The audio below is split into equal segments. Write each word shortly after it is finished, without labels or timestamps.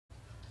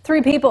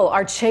Three people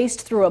are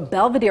chased through a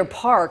Belvidere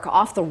park,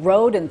 off the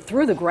road and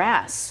through the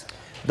grass.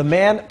 The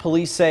man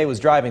police say was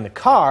driving the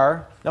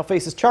car now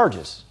faces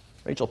charges.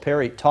 Rachel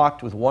Perry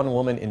talked with one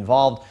woman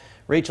involved.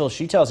 Rachel,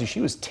 she tells you she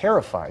was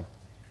terrified.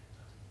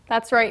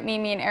 That's right,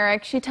 Mimi and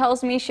Eric. She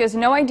tells me she has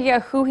no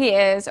idea who he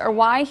is or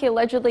why he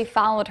allegedly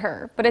followed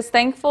her, but is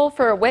thankful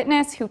for a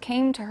witness who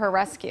came to her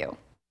rescue.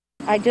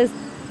 I just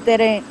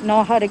didn't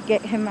know how to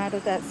get him out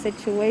of that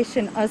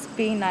situation, us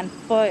being on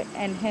foot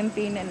and him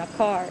being in a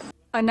car.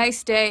 A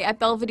nice day at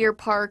Belvidere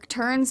Park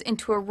turns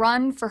into a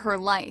run for her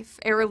life,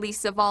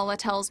 Airlise Zavala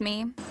tells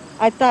me.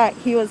 I thought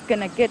he was going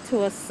to get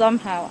to us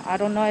somehow. I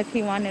don't know if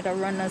he wanted to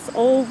run us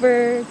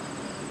over,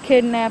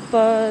 kidnap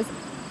us.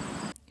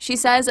 She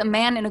says a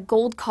man in a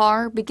gold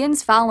car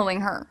begins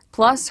following her,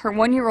 plus her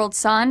one-year-old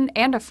son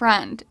and a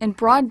friend, in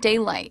broad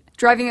daylight,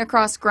 driving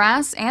across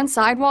grass and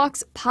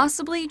sidewalks,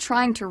 possibly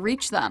trying to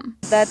reach them.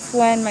 That's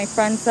when my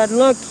friend said,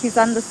 "Look, he's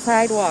on the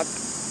sidewalk.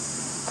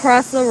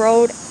 Cross the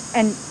road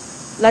and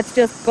let's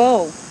just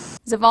go."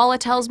 Zavala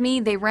tells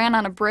me they ran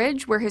on a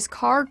bridge where his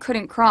car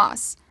couldn't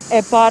cross.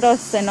 It bought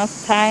us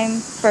enough time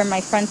for my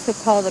friend to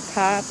call the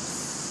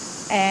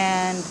cops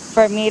and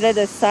for me to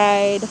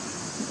decide,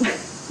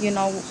 you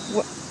know,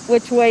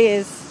 which way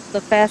is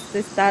the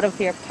fastest out of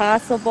here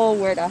possible,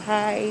 where to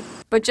hide.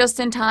 But just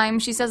in time,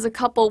 she says a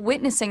couple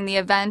witnessing the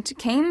event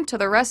came to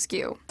the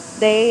rescue.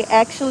 They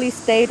actually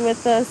stayed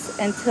with us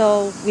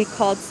until we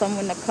called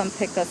someone to come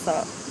pick us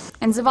up.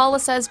 And Zavala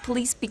says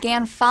police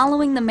began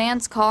following the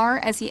man's car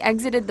as he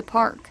exited the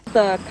park.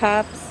 The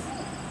cops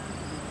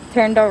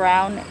turned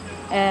around,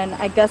 and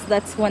I guess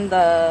that's when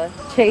the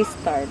chase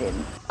started.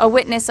 A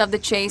witness of the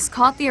chase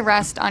caught the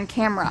arrest on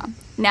camera.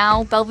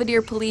 Now,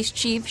 Belvidere Police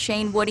Chief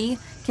Shane Woody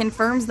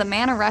confirms the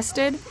man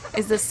arrested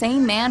is the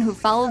same man who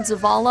followed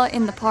Zavala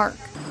in the park.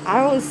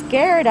 I was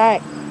scared.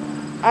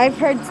 I've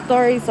heard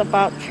stories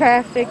about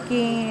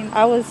trafficking.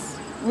 I was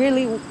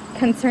really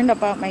concerned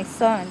about my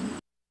son.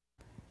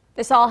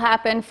 This all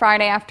happened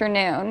Friday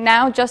afternoon.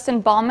 Now Justin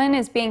Bauman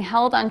is being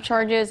held on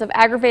charges of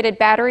aggravated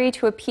battery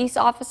to a peace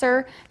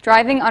officer,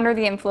 driving under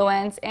the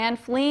influence, and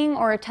fleeing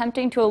or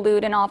attempting to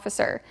elude an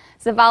officer.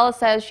 Zavala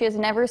says she has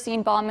never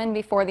seen Bauman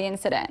before the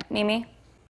incident. Mimi?